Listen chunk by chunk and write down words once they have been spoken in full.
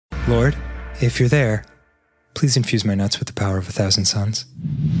Lord, if you're there, please infuse my nuts with the power of 1,000 suns.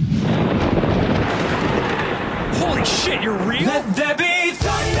 Holy shit, you're real? Let there be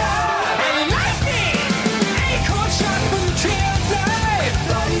thunder and lightning. Acorn shot from the tree of life.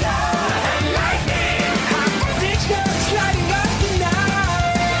 Thunder and lightning. High voltage nerves lighting up the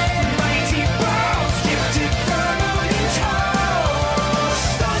night. Mighty balls gifted from Odin's house.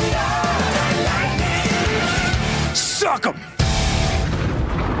 Thunder and lightning. Suck 'em!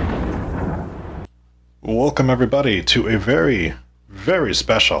 Welcome everybody to a very, very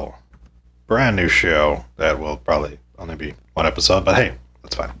special, brand new show that will probably only be one episode, but hey,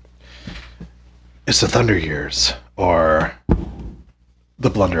 that's fine. It's the Thunder Years, or the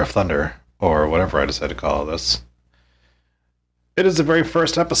Blunder of Thunder, or whatever I decided to call this. It is the very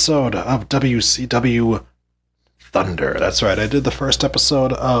first episode of WCW Thunder. That's right, I did the first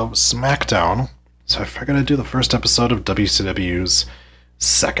episode of SmackDown, so I figured I'd do the first episode of WCW's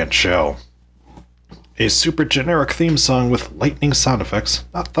second show. A super generic theme song with lightning sound effects,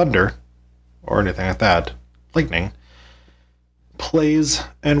 not thunder or anything like that, lightning, plays,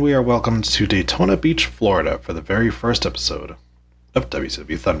 and we are welcomed to Daytona Beach, Florida for the very first episode of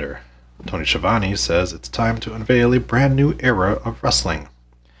WCW Thunder. Tony Schiavone says it's time to unveil a brand new era of wrestling.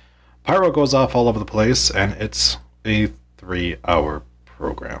 Pyro goes off all over the place, and it's a 3-hour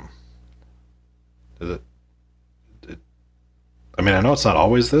program. Is it? I mean, I know it's not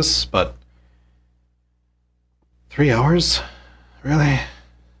always this, but 3 hours? Really?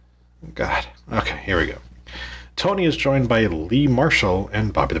 God. Okay, here we go. Tony is joined by Lee Marshall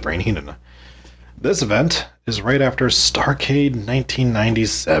and Bobby the Brain Heenan. This event is right after Starrcade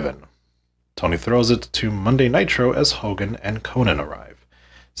 1997. Tony throws it to Monday Nitro as Hogan and Conan arrive.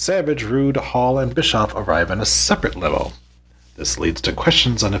 Savage, Rude, Hall, and Bischoff arrive in a separate limo. This leads to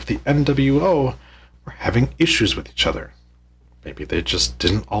questions on if the NWO were having issues with each other. Maybe they just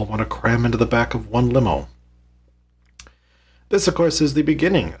didn't all want to cram into the back of one limo. This, of course, is the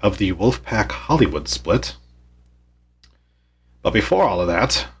beginning of the Wolfpack Hollywood split. But before all of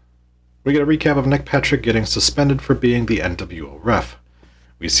that, we get a recap of Nick Patrick getting suspended for being the NWO ref.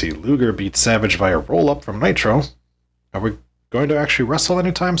 We see Luger beat Savage via roll-up from Nitro. Are we going to actually wrestle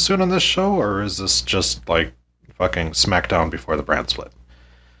anytime soon on this show, or is this just like fucking SmackDown before the brand split?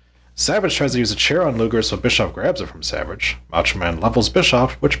 Savage tries to use a chair on Luger, so Bischoff grabs it from Savage. Macho Man levels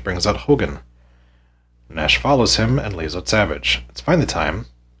Bischoff, which brings out Hogan. Nash follows him and lays out Savage. It's finally time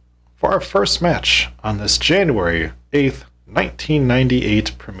for our first match on this January 8th,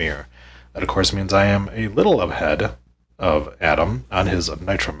 1998 premiere. That, of course, means I am a little ahead of Adam on his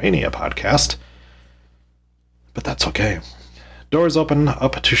Nitromania podcast, but that's okay. Doors open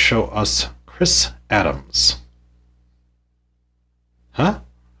up to show us Chris Adams. Huh?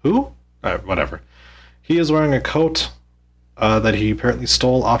 Who? Whatever. He is wearing a coat that he apparently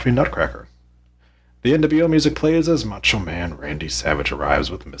stole off a Nutcracker. The NWO music plays as Macho Man Randy Savage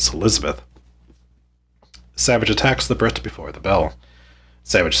arrives with Miss Elizabeth. Savage attacks the Brit before the bell.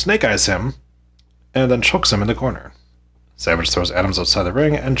 Savage snake-eyes him, and then chokes him in the corner. Savage throws Adams outside the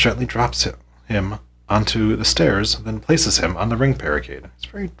ring and gently drops him onto the stairs, then places him on the ring barricade. He's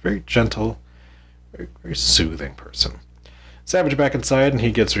a very, very gentle, very, very soothing person. Savage back inside, and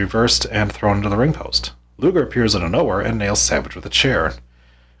he gets reversed and thrown into the ring post. Luger appears out of nowhere and nails Savage with a chair.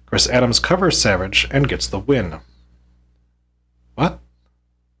 Chris Adams covers Savage and gets the win. What?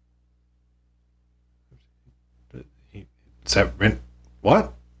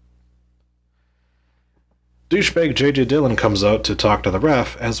 What? Douchebag J.J. Dillon comes out to talk to the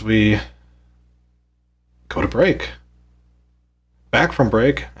ref as we go to break. Back from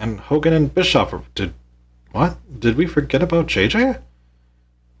break, and Hogan and Bischoff did... What? Did we forget about J.J.?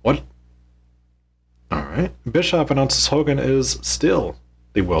 What? Alright. Bischoff announces Hogan is still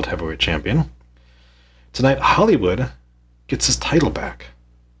the World Heavyweight Champion. Tonight, Hollywood gets his title back.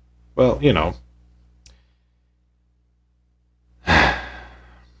 Well, you know.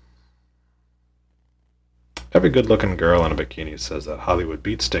 Every good-looking girl in a bikini says that Hollywood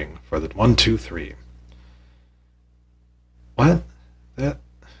beat Sting for the 1, 2, 3. What? That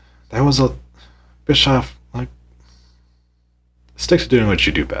was a... Bischoff, like... Stick to doing what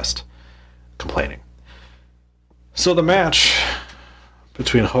you do best. Complaining. So the match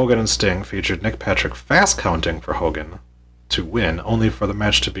between Hogan and Sting featured Nick Patrick fast counting for Hogan to win, only for the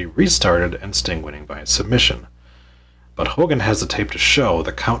match to be restarted and Sting winning by submission. But Hogan has the tape to show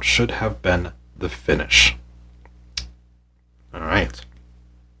the count should have been the finish. Alright.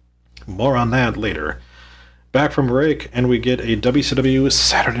 More on that later. Back from break, and we get a WCW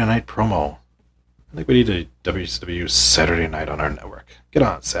Saturday Night promo. I think we need a WCW Saturday Night on our network. Get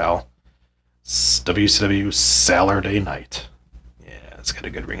on, Sal. WCW Saturday Night. Yeah, It's got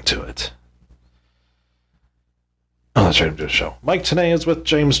a good ring to it. Oh, let's try to do a show. Mike Tenay is with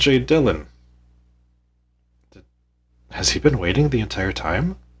James J. Dillon. Has he been waiting the entire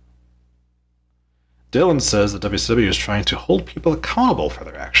time? Dillon says that WCW is trying to hold people accountable for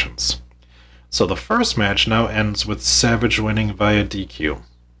their actions. So the first match now ends with Savage winning via DQ.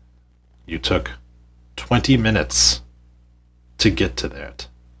 You took 20 minutes to get to that.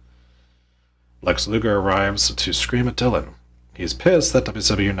 Lex Luger arrives to scream at Dillon. He's pissed that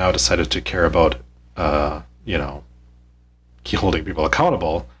WCW now decided to care about, holding people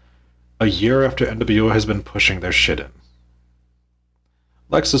accountable a year after NWO has been pushing their shit in.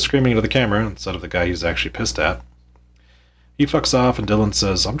 Lex is screaming into the camera instead of the guy he's actually pissed at. He fucks off and Dillon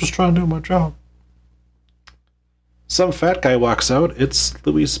says, I'm just trying to do my job. Some fat guy walks out. It's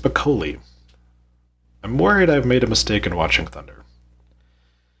Louis Spicolli. I'm worried I've made a mistake in watching Thunder.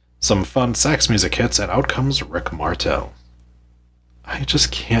 Some fun sax music hits and out comes Rick Martel. I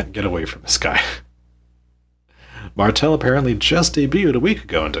just can't get away from this guy. Martel apparently just debuted a week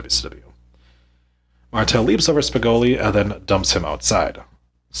ago in WCW. Martel leaps over Spigoli and then dumps him outside.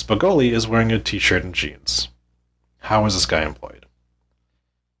 Spigoli is wearing a t-shirt and jeans. How is this guy employed?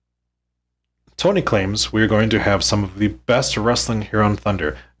 Tony claims we are going to have some of the best wrestling here on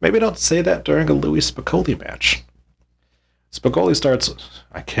Thunder. Maybe don't say that during a Louis Spicoli match. Spicoli starts...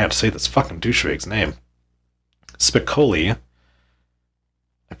 I can't say this fucking douchebag's name. Spicoli,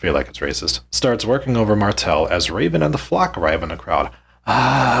 I feel like it's racist, starts working over Martel as Raven and the Flock arrive in the crowd.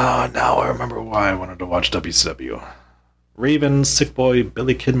 Now I remember why I wanted to watch WCW. Raven, Sick Boy,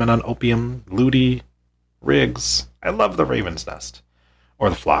 Billy Kidman on opium, Ludi, Riggs. I love the Raven's Nest. Or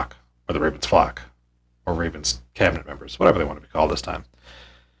the Flock. Or the Raven's Flock. Or Raven's cabinet members. Whatever they want to be called this time.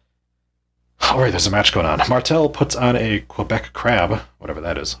 Alright, there's a match going on. Martel puts on a Quebec Crab, whatever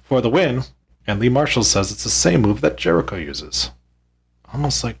that is, for the win. And Lee Marshall says it's the same move that Jericho uses.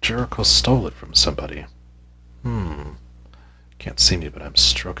 Almost like Jericho stole it from somebody. Can't see me, but I'm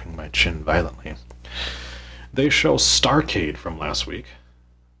stroking my chin violently. They show Starcade from last week.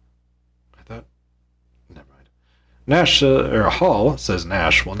 I thought... Never mind. Hall says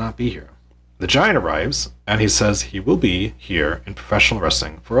Nash will not be here. The Giant arrives, and he says he will be here in professional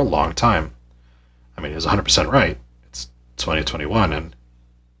wrestling for a long time. I mean, he's 100% right. It's 2021, and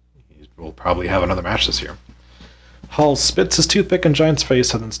he will probably have another match this year. Hall spits his toothpick in Giant's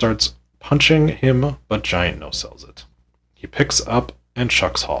face and then starts punching him, but Giant no-sells it. He picks up and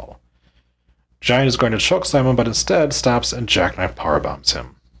chucks Hall. Giant is going to chokeslam him, but instead stops and jackknife powerbombs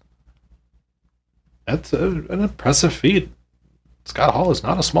him. That's an impressive feat. Scott Hall is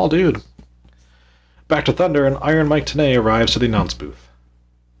not a small dude. Back to Thunder, and Iron Mike Tenay arrives to the announce booth.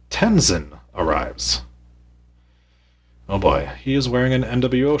 Tenzin arrives. Oh boy, he is wearing an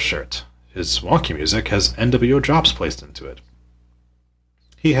NWO shirt. His wonky music has NWO drops placed into it.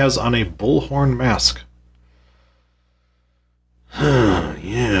 He has on a bullhorn mask.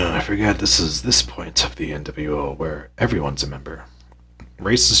 Yeah, I forgot this is this point of the NWO where everyone's a member.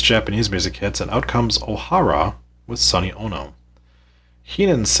 Racist Japanese music hits, and out comes O'Hara with Sonny Ono.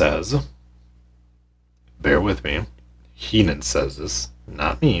 Heenan says, bear with me, Heenan says this,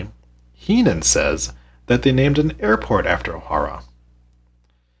 not me. Heenan says that they named an airport after O'Hara.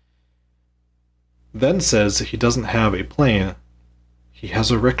 Then says he doesn't have a plane, he has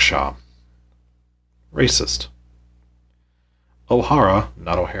a rickshaw. Racist. O'Hara,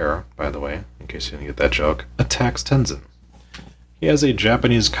 not O'Hare, by the way, in case you didn't get that joke, attacks Tenzin. He has a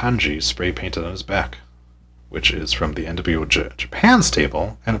Japanese kanji spray painted on his back, which is from the NWO Japan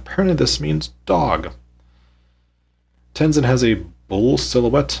stable, and apparently this means dog. Tenzin has a bull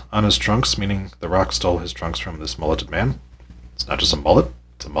silhouette on his trunks, meaning The Rock stole his trunks from this mulleted man. It's not just a mullet,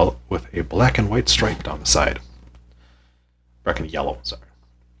 it's a mullet with a black and white stripe down the side. Black and yellow, sorry.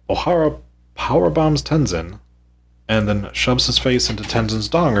 O'Hara powerbombs Tenzin, and then shoves his face into Tenzin's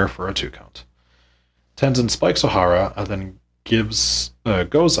donger for a 2 count. Tenzin spikes O'Hara, and then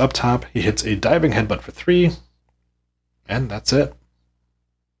goes up top. He hits a diving headbutt for 3, and that's it.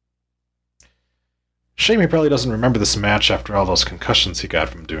 Shame he probably doesn't remember this match after all those concussions he got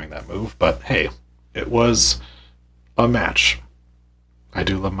from doing that move, but hey, it was a match. I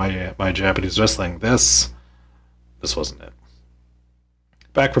do love my Japanese wrestling. This wasn't it.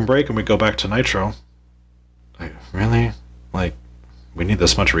 Back from break, and we go back to Nitro. Really? Like, we need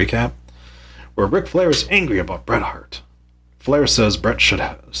this much recap? Where Ric Flair is angry about Bret Hart. Flair says Bret should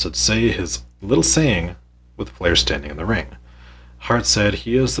say his little saying with Flair standing in the ring. Hart said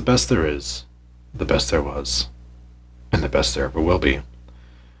he is the best there is, the best there was, and the best there ever will be.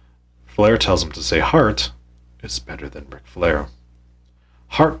 Flair tells him to say Hart is better than Ric Flair.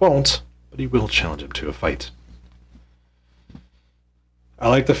 Hart won't, but he will challenge him to a fight. I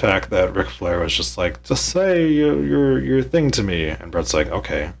like the fact that Ric Flair was just like, just say your thing to me, and Bret's like,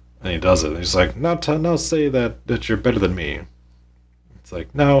 okay, and he does it. And he's like, now say that you're better than me. It's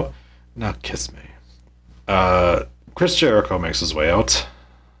like, now kiss me. Chris Jericho makes his way out.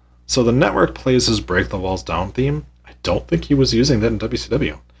 So the network plays his Break the Walls Down theme. I don't think he was using that in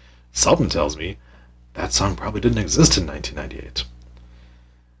WCW. Something tells me that song probably didn't exist in 1998.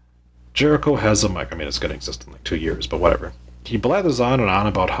 Jericho has a mic. I mean, it's going to exist in like 2 years, but whatever. He blathers on and on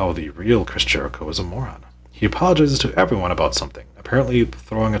about how the real Chris Jericho is a moron. He apologizes to everyone about something. Apparently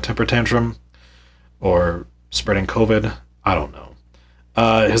throwing a temper tantrum or spreading COVID. I don't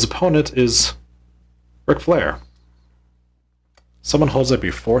know. His opponent is Ric Flair. Someone holds up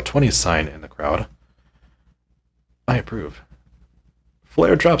a 420 sign in the crowd. I approve.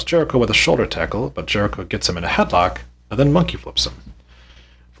 Flair drops Jericho with a shoulder tackle, but Jericho gets him in a headlock and then monkey flips him.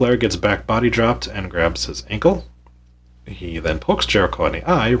 Flair gets back body dropped and grabs his ankle. He then pokes Jericho in the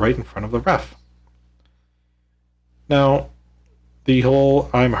eye right in front of the ref. Now, the whole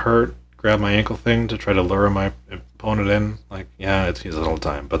I'm hurt, grab my ankle thing to try to lure my opponent in, like, yeah, it's used all the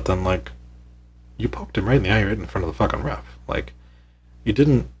time. But then, like, you poked him right in the eye right in front of the fucking ref. Like, you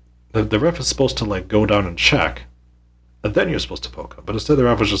didn't... The ref is supposed to, like, go down and check, and then you're supposed to poke him. But instead the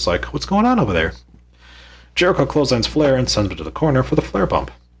ref was just like, what's going on over there? Jericho clotheslines Flair and sends him to the corner for the Flair bump.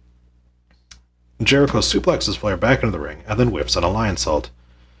 Jericho suplexes Flair back into the ring and then whips on a lion salt.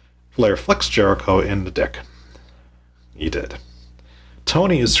 Flair flicks Jericho in the dick. He did.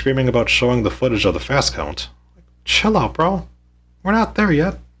 Tony is screaming about showing the footage of the fast count. Chill out, bro. We're not there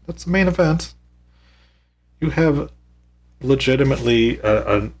yet. That's the main event. You have legitimately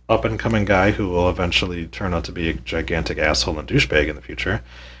an up-and-coming guy who will eventually turn out to be a gigantic asshole and douchebag in the future.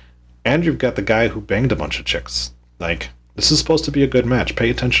 And you've got the guy who banged a bunch of chicks. Like, this is supposed to be a good match.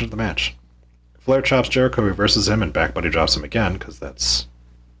 Pay attention to the match. Flair chops Jericho, reverses him, and back body drops him again, because that's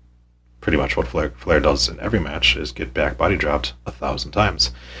pretty much what Flair does in every match, is get back body dropped 1,000 times.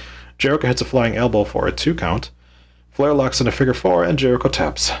 Jericho hits a flying elbow for a 2 count. Flair locks in a figure 4, and Jericho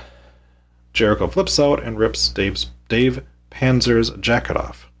taps. Jericho flips out and rips Dave Panzer's jacket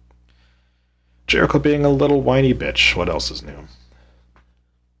off. Jericho being a little whiny bitch. What else is new?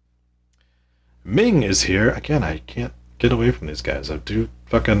 Ming is here. Again, I can't get away from these guys. I do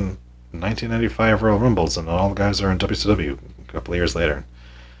fucking 1995 Royal Rumbles, and all the guys are in WCW a couple of years later.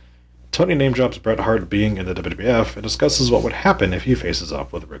 Tony name drops Bret Hart being in the WWF and discusses what would happen if he faces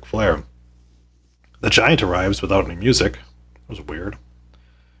off with Ric Flair. The Giant arrives without any music. It was weird.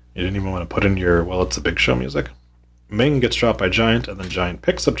 You didn't even want to put in your, well, it's a Big Show music. Ming gets dropped by Giant, and then Giant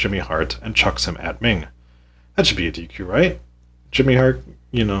picks up Jimmy Hart and chucks him at Ming. That should be a DQ, right? Jimmy Hart,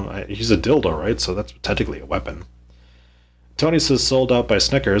 you know, he's a dildo, right? So that's technically a weapon. Tony says Sold Out by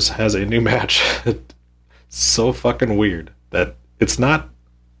Snickers has a new match. So fucking weird that it's not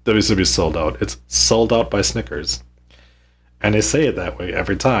WCW Sold Out, it's Sold Out by Snickers. And they say it that way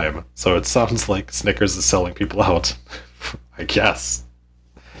every time, so it sounds like Snickers is selling people out. I guess.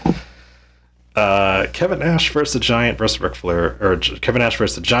 Kevin Nash versus the Giant versus Ric Flair, or Kevin Nash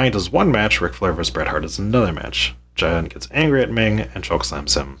versus the Giant is one match, Ric Flair versus Bret Hart is another match. Giant gets angry at Ming and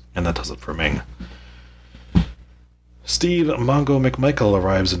chokeslams him, and that does it for Ming. Steve Mongo McMichael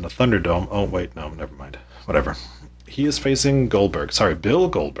arrives in the Thunderdome. Oh, wait, no, never mind. Whatever. He is facing Goldberg. Sorry, Bill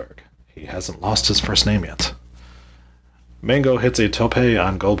Goldberg. He hasn't lost his first name yet. Mango hits a tope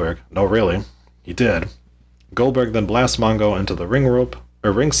on Goldberg. No, really. He did. Goldberg then blasts Mongo into the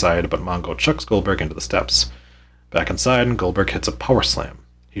ringside, but Mongo chucks Goldberg into the steps. Back inside, Goldberg hits a power slam.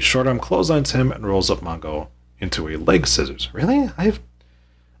 He short-arm clotheslines him and rolls up Mongo into a leg scissors. Really?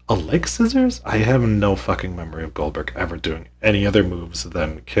 A leg scissors? I have no fucking memory of Goldberg ever doing any other moves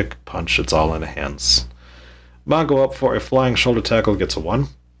than kick, punch, it's all in the hands. Mongo up for a flying shoulder tackle gets a 1.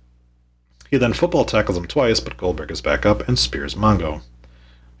 He then football tackles him twice, but Goldberg is back up and spears Mongo.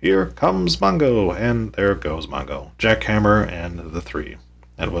 Here comes Mongo, and there goes Mongo. Jackhammer and the 3.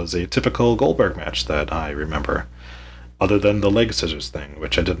 That was a typical Goldberg match that I remember, other than the leg scissors thing,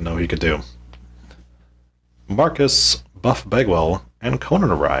 which I didn't know he could do. Marcus, Buff Bagwell, and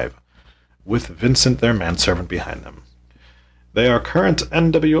Conan arrive, with Vincent, their manservant, behind them. They are current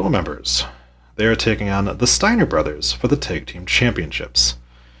NWO members. They are taking on the Steiner brothers for the Tag Team Championships.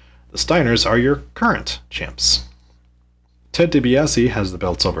 The Steiners are your current champs. Ted DiBiase has the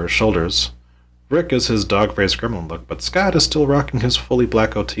belts over his shoulders. Rick is his dog-faced gremlin look, but Scott is still rocking his fully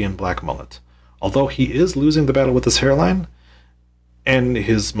black goatee and black mullet. Although he is losing the battle with his hairline, and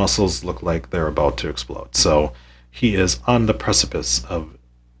his muscles look like they're about to explode. So he is on the precipice of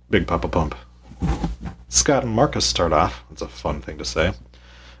Big Papa Pump. Scott and Marcus start off. That's a fun thing to say.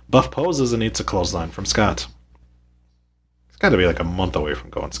 Buff poses and eats a clothesline from Scott. got to be like a month away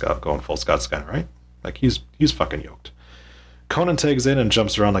from going full Scott Steiner, right? Like he's fucking yoked. Conan tags in and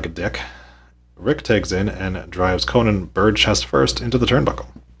jumps around like a dick. Rick tags in and drives Conan bird chest first into the turnbuckle.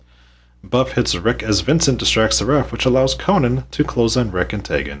 Buff hits Rick as Vincent distracts the ref, which allows Conan to close on Rick and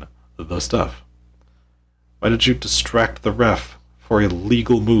tag in the stuff. Why did you distract the ref for a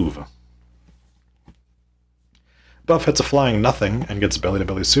legal move? Buff hits a flying nothing and gets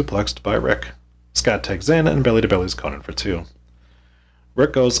belly-to-belly suplexed by Rick. Scott tags in and belly-to-bellies Conan for 2.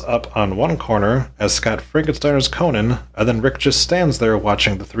 Rick goes up on one corner as Scott Frankensteiners Conan, and then Rick just stands there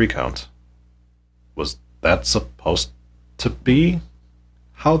watching the 3 count. Was that supposed to be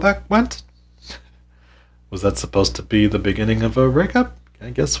how that went? Was that supposed to be the beginning of a breakup? I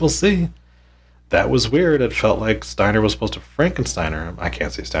guess we'll see. That was weird. It felt like Steiner was supposed to Frankensteiner him. I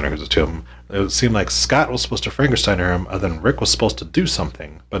can't say Steiner because there's 2 of them. It seemed like Scott was supposed to Frankensteiner him, and then Rick was supposed to do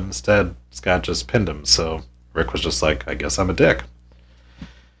something. But instead, Scott just pinned him, so Rick was just like, I guess I'm a dick.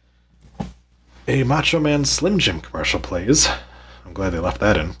 A Macho Man Slim Jim commercial plays. I'm glad they left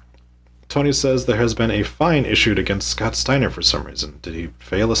that in. Tony says there has been a fine issued against Scott Steiner for some reason. Did he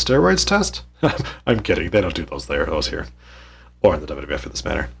fail a steroids test? I'm kidding. They don't do those here. Or in the WWF for this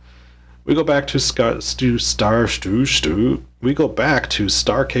matter. We go back to We go back to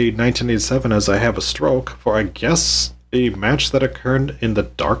Starrcade 1987 as I have a stroke for, I guess, a match that occurred in the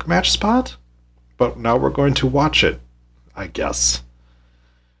dark match spot? But now we're going to watch it, I guess.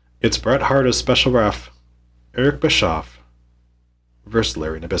 It's Bret Hart as special ref, Eric Bischoff versus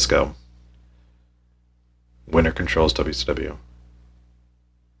Larry Nabisco. Winner controls WCW.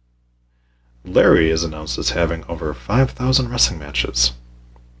 Larry is announced as having over 5,000 wrestling matches.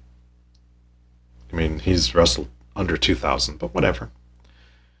 I mean, he's wrestled under 2,000, but whatever.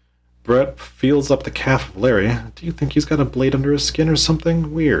 Bret feels up the calf of Larry. Do you think he's got a blade under his skin or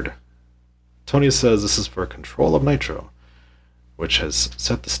something? Weird. Tony says this is for control of Nitro, which has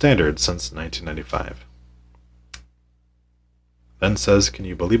set the standard since 1995. Then says, can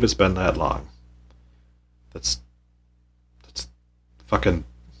you believe it's been that long? That's fucking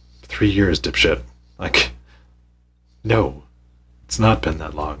 3 years, dipshit. Like, no, it's not been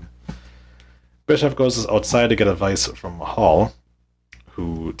that long. Bischoff goes outside to get advice from Hall,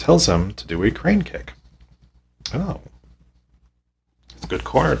 who tells him to do a crane kick. Oh. It's good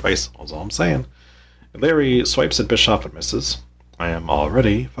corner advice, that's all I'm saying. Larry swipes at Bischoff and misses. I am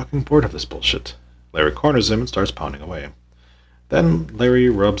already fucking bored of this bullshit. Larry corners him and starts pounding away. Then Larry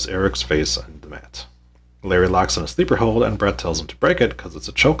rubs Eric's face on the mat. Larry locks in a sleeper hold and Bret tells him to break it because it's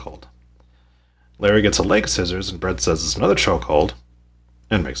a chokehold. Larry gets a leg scissors and Bret says it's another chokehold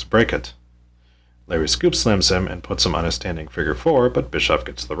and makes him break it. Larry scoop slams him and puts him on a standing figure 4, but Bischoff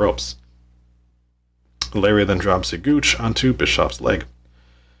gets the ropes. Larry then drops a gooch onto Bischoff's leg.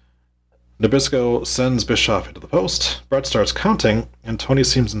 Nabisco sends Bischoff into the post. Bret starts counting, and Tony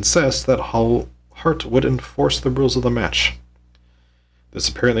seems to insist that Hart would enforce the rules of the match. This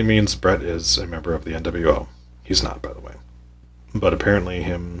apparently means Bret is a member of the NWO. He's not, by the way. But apparently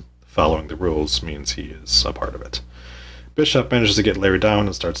him following the rules means he is a part of it. Bischoff manages to get Larry down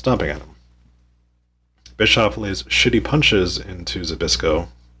and starts stomping at him. Bischoff lays shitty punches into Zbyszko,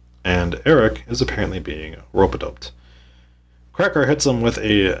 and Eric is apparently being rope-a-doped. Cracker hits him in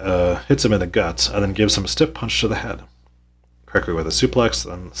the guts and then gives him a stiff punch to the head. Cracker with a suplex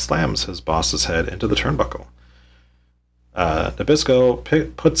then slams his boss's head into the turnbuckle.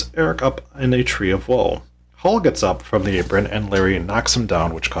 Nabisco puts Eric up in a tree of woe. Hall gets up from the apron and Larry knocks him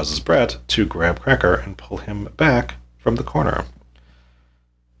down, which causes Bret to grab Cracker and pull him back from the corner.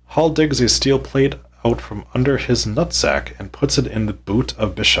 Hall digs a steel plate out from under his nutsack and puts it in the boot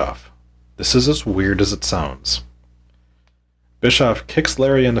of Bischoff. This is as weird as it sounds. Bischoff kicks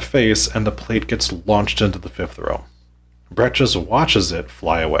Larry in the face and the plate gets launched into the 5th row. Bret just watches it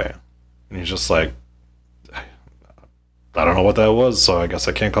fly away. And he's just like, I don't know what that was, so I guess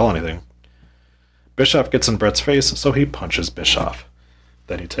I can't call anything. Bischoff gets in Bret's face, so he punches Bischoff.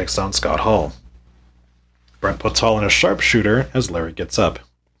 Then he takes down Scott Hall. Bret puts Hall in a sharpshooter as Larry gets up.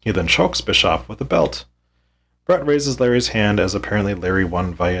 He then chokes Bischoff with a belt. Bret raises Larry's hand as apparently Larry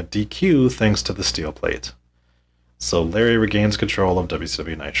won via DQ thanks to the steel plate. So Larry regains control of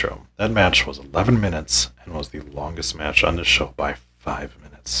WCW Nitro. That match was 11 minutes and was the longest match on the show by 5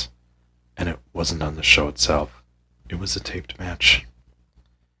 minutes. And it wasn't on the show itself. It was a taped match.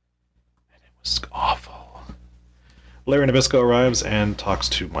 And it was awful. Larry Nabisco arrives and talks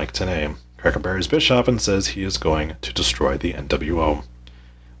to Mike Tenay. Cracker buries Bischoff and says he is going to destroy the NWO.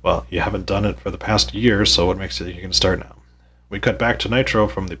 Well, you haven't done it for the past year, so what makes you think you can start now? We cut back to Nitro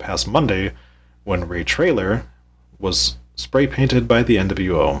from the past Monday when Ray Traylor was spray painted by the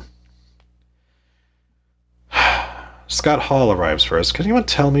NWO. Scott Hall arrives first. Can anyone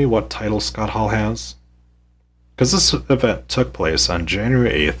tell me what title Scott Hall has? Because this event took place on January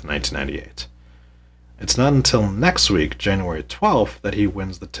 8th, 1998. It's not until next week, January 12th, that he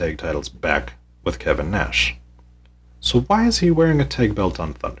wins the tag titles back with Kevin Nash. So why is he wearing a tag belt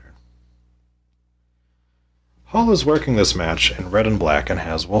on Thunder? Hall is working this match in red and black and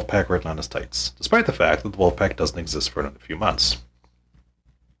has Wolfpack written on his tights, despite the fact that the Wolfpack doesn't exist for another few months.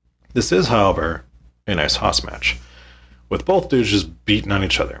 This is, however, a nice Hoss match, with both dudes just beating on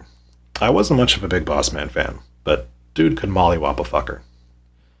each other. I wasn't much of a Big Boss Man fan, but dude could mollywop a fucker.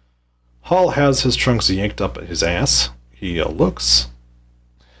 Hall has his trunks yanked up his ass. He looks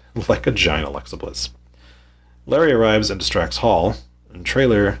like a giant Alexa Bliss. Larry arrives and distracts Hall, and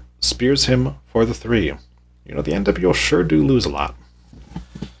Trailer spears him for the 3. You know, the NWO sure do lose a lot.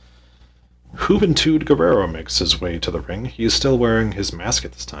 Juventud Guerrero makes his way to the ring. He is still wearing his mask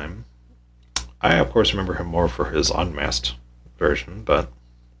at this time. I, of course, remember him more for his unmasked version, but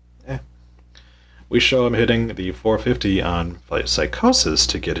we show him hitting the 450 on Psychosis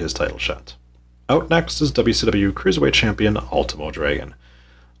to get his title shot. Out next is WCW Cruiserweight Champion Ultimo Dragon.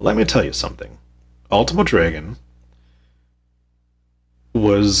 Let me tell you something. Ultimo Dragon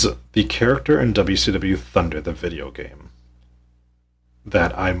was the character in WCW Thunder, the video game,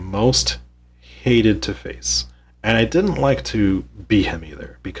 that I most hated to face. And I didn't like to be him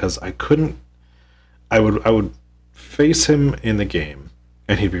either, because I couldn't... I would face him in the game,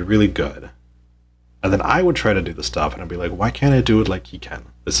 and he'd be really good. And then I would try to do the stuff, and I'd be like, why can't I do it like he can?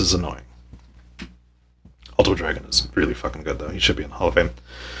 This is annoying. Ultimo Dragon is really fucking good, though. He should be in the Hall of Fame.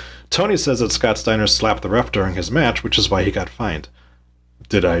 Tony says that Scott Steiner slapped the ref during his match, which is why he got fined.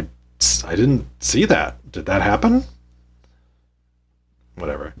 I didn't see that. Did that happen?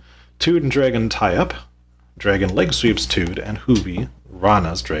 Whatever. Tood and Dragon tie up. Dragon leg sweeps Tood and Hoovy,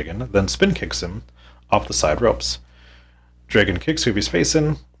 Rana's Dragon, then spin kicks him off the side ropes. Dragon kicks Hoovy's face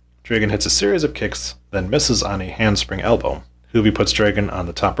in. Dragon hits a series of kicks, then misses on a handspring elbow. Hoovy puts Dragon on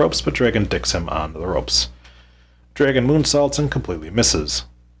the top ropes, but Dragon dicks him on the ropes. Dragon moonsaults and completely misses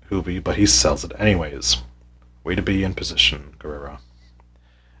Hoovy, but he sells it anyways. Way to be in position, Guerrero.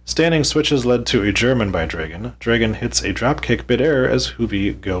 Standing switches led to a German by Dragon. Dragon hits a dropkick midair as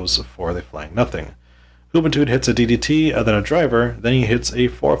Hoovy goes for the flying nothing. Juventud hits a DDT and then a driver, then he hits a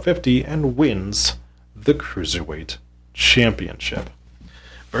 450 and wins the Cruiserweight Championship.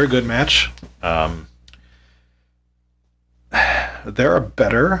 Very good match. There are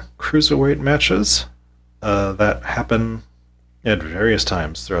better Cruiserweight matches that happen at various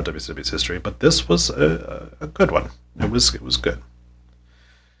times throughout WCW's history, but this was a good one. It was good.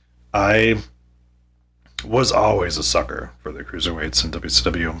 I was always a sucker for the Cruiserweights in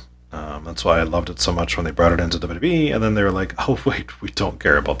WCW. That's why I loved it so much when they brought it into WWE, and then they were like, oh wait, we don't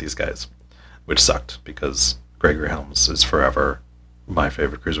care about these guys. Which sucked, because Gregory Helms is forever my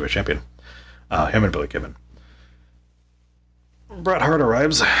favorite Cruiserweight champion. Him and Billy Kidman. Bret Hart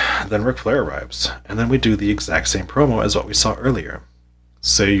arrives, then Ric Flair arrives, and then we do the exact same promo as what we saw earlier.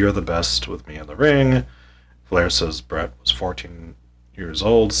 Say you're the best with me in the ring. Flair says Bret was 14 years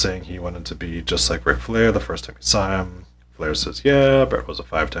old, saying he wanted to be just like Ric Flair the first time he saw him. Flair says, yeah, Bret was a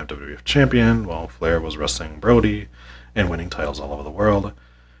 5-time WWF champion, while Flair was wrestling Brody and winning titles all over the world.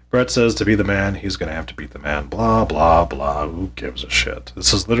 Bret says to be the man, he's going to have to beat the man, blah, blah, blah, who gives a shit.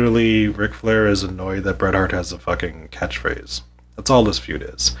 This is literally, Ric Flair is annoyed that Bret Hart has a fucking catchphrase. That's all this feud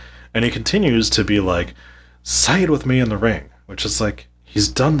is. And he continues to be like, side with me in the ring, which is like, he's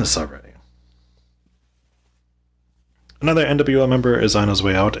done this already. Another NWO member is on his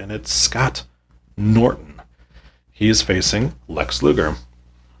way out, and it's Scott Norton. He is facing Lex Luger.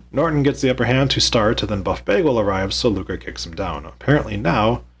 Norton gets the upper hand to start, and then Buff Bagwell arrives, so Luger kicks him down. Apparently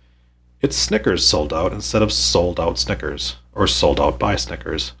now, it's Snickers sold out instead of sold out Snickers, or sold out by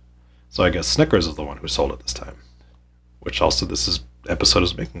Snickers. So I guess Snickers is the one who sold it this time. Which also, episode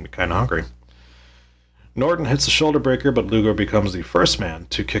is making me kind of hungry. Norton hits the shoulder breaker, but Luger becomes the first man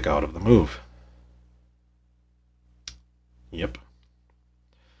to kick out of the move. Yep.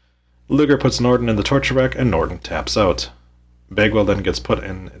 Luger puts Norton in the torture rack, and Norton taps out. Bagwell then gets put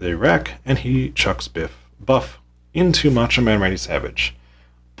in the rack, and he chucks Buff into Macho Man Randy Savage.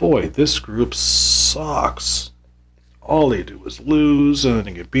 Boy, this group sucks. All they do is lose, and then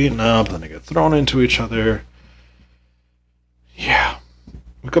they get beaten up, then they get thrown into each other. Yeah.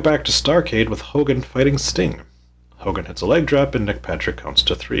 We go back to Starrcade with Hogan fighting Sting. Hogan hits a leg drop, and Nick Patrick counts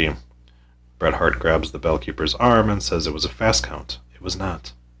to 3. Bret Hart grabs the bellkeeper's arm and says it was a fast count. It was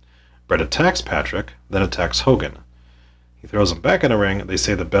not. Bret attacks Patrick, then attacks Hogan. He throws him back in the ring. They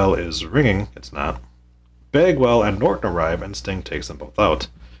say the bell is ringing. It's not. Bagwell and Norton arrive, and Sting takes them both out.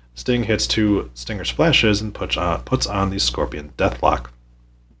 Sting hits 2 Stinger splashes and puts on the Scorpion Deathlock.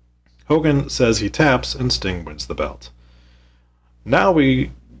 Hogan says he taps, and Sting wins the belt. Now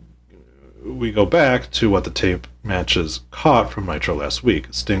we go back to what the tape matches caught from Nitro last week.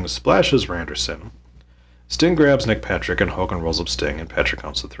 Sting splashes Randerson. Sting grabs Nick Patrick, and Hogan rolls up Sting, and Patrick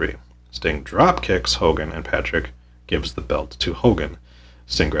counts to 3. Sting drop kicks Hogan, and Patrick gives the belt to Hogan.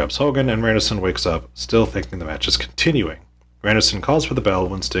 Sting grabs Hogan, and Randerson wakes up, still thinking the match is continuing. Randerson calls for the bell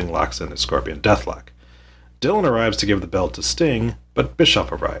when Sting locks in the Scorpion Deathlock. Dillon arrives to give the belt to Sting, but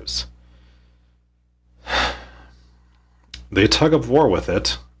Bischoff arrives. They tug of war with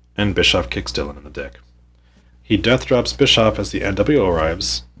it, and Bischoff kicks Dillon in the dick. He death drops Bischoff as the NWO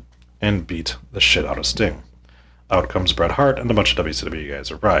arrives and beat the shit out of Sting. Out comes Bret Hart, and a bunch of WCW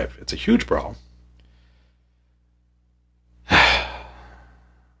guys arrive. It's a huge brawl.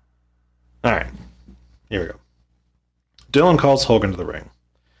 Alright, here we go. Dillon calls Hogan to the ring.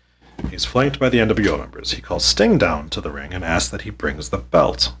 He's flanked by the NWO members. He calls Sting down to the ring and asks that he brings the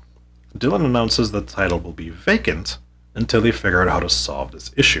belt. Dillon announces the title will be vacant until they figure out how to solve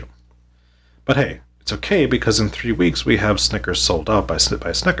this issue. But hey, it's okay because in 3 weeks we have Snickers sold out by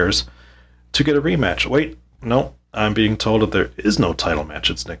Snickers to get a rematch. Wait, no, I'm being told that there is no title match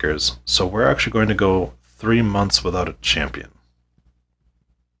at Snickers, so we're actually going to go 3 months without a champion.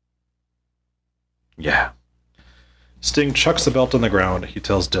 Yeah. Sting chucks the belt on the ground. He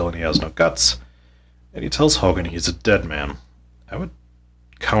tells Dillon he has no guts, and he tells Hogan he's a dead man. I would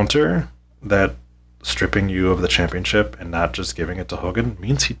counter that stripping you of the championship and not just giving it to Hogan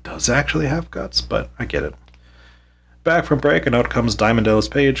means he does actually have guts, but I get it. Back from break, and out comes Diamond Dallas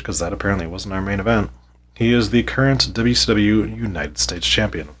Page, because that apparently wasn't our main event. He is the current WCW United States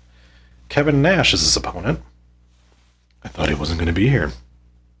Champion. Kevin Nash is his opponent. I thought he wasn't going to be here.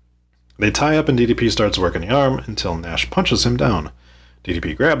 They tie up, and DDP starts working the arm until Nash punches him down.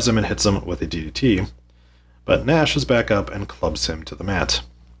 DDP grabs him and hits him with a DDT, but Nash is back up and clubs him to the mat.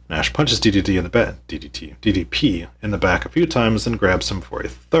 Nash punches DDP in the back a few times and grabs him for a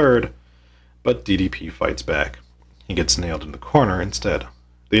third, but DDP fights back. He gets nailed in the corner instead.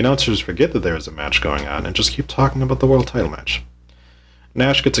 The announcers forget that there is a match going on and just keep talking about the world title match.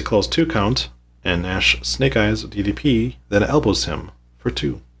 Nash gets a close 2 count, and Nash snake eyes DDP, then elbows him for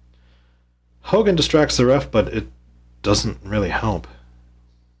 2. Hogan distracts the ref, but it doesn't really help.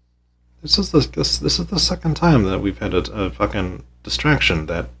 This is the second time that we've had a fucking distraction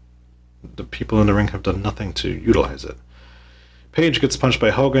that the people in the ring have done nothing to utilize it. Page gets punched by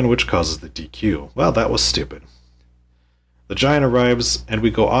Hogan, which causes the DQ. Well, that was stupid. The Giant arrives, and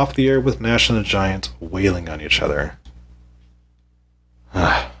we go off the air with Nash and the Giant wailing on each other.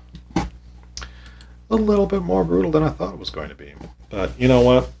 A little bit more brutal than I thought it was going to be. But you know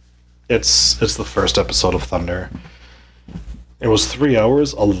what? It's the first episode of Thunder. It was 3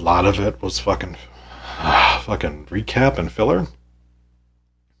 hours. A lot of it was fucking recap and filler.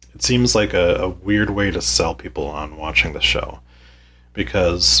 It seems like a weird way to sell people on watching the show.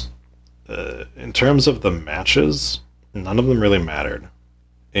 Because in terms of the matches, none of them really mattered.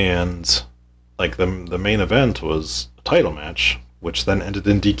 And like the main event was a title match, which then ended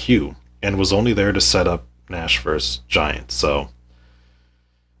in DQ, and was only there to set up Nash versus Giant. So,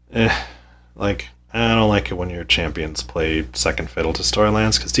 like, I don't like it when your champions play second fiddle to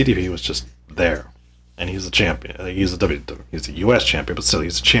storylines, because DDP was just there. And he's a champion. He's a U.S. champion, but still,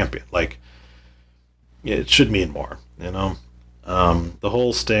 he's a champion. Like, it should mean more, you know? The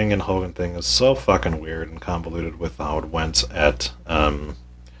whole Sting and Hogan thing is so fucking weird and convoluted with how it went at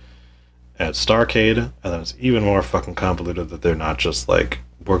Starrcade, and then it's even more fucking convoluted that they're not just like,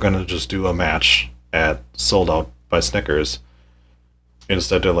 we're gonna just do a match at Sold Out by Snickers.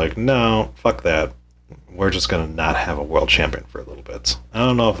 Instead, they're like, no, fuck that. We're just gonna not have a world champion for a little bit. I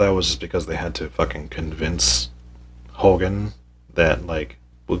don't know if that was just because they had to fucking convince Hogan that, like,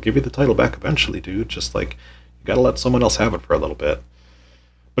 we'll give you the title back eventually, dude. Just, like, you gotta let someone else have it for a little bit.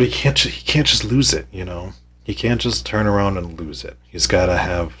 But he can't just lose it, you know? He can't just turn around and lose it. He's gotta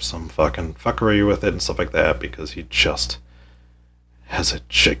have some fucking fuckery with it and stuff like that, because he just has a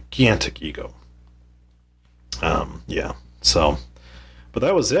gigantic ego. Yeah, so... But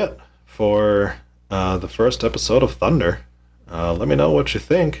that was it for the first episode of Thunder. Let me know what you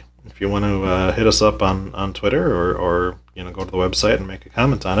think. If you want to hit us up on Twitter or you know, go to the website and make a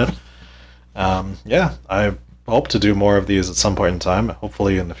comment on it. Yeah, I hope to do more of these at some point in time.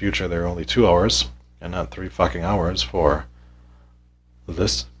 Hopefully in the future they're only 2 hours and not 3 fucking hours for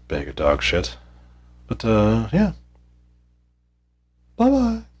this bag of dog shit. But yeah.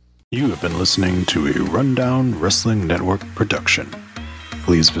 Bye-bye. You have been listening to a Rundown Wrestling Network production.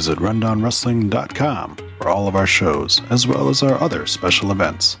 Please visit rundownwrestling.com for all of our shows, as well as our other special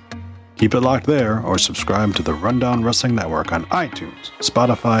events. Keep it locked there or subscribe to the Rundown Wrestling Network on iTunes,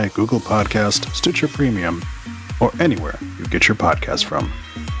 Spotify, Google Podcast, Stitcher Premium, or anywhere you get your podcast from.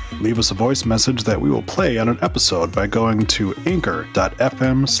 Leave us a voice message that we will play on an episode by going to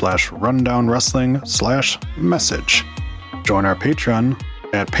anchor.fm/rundownwrestling/message. Join our Patreon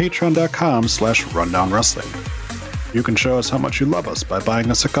at patreon.com/rundownwrestling. You can show us how much you love us by buying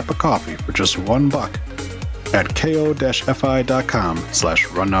us a cup of coffee for just $1 at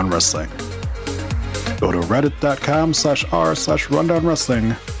ko-fi.com/rundownwrestling. Go to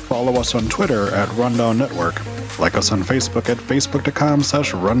reddit.com/r/rundownwrestling. Follow us on Twitter at Rundown Network. Like us on Facebook at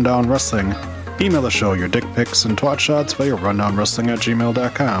facebook.com/rundownwrestling. Email the show your dick pics and twat shots via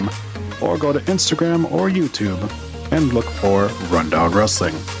rundownwrestling@gmail.com. Or go to Instagram or YouTube and look for Rundown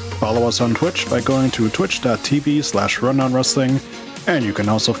Wrestling. Follow us on Twitch by going to twitch.tv/rundownwrestling. And you can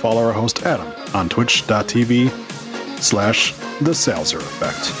also follow our host Adam on twitch.tv/The Salzer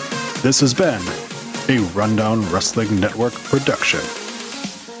Effect. This has been a Rundown Wrestling Network production.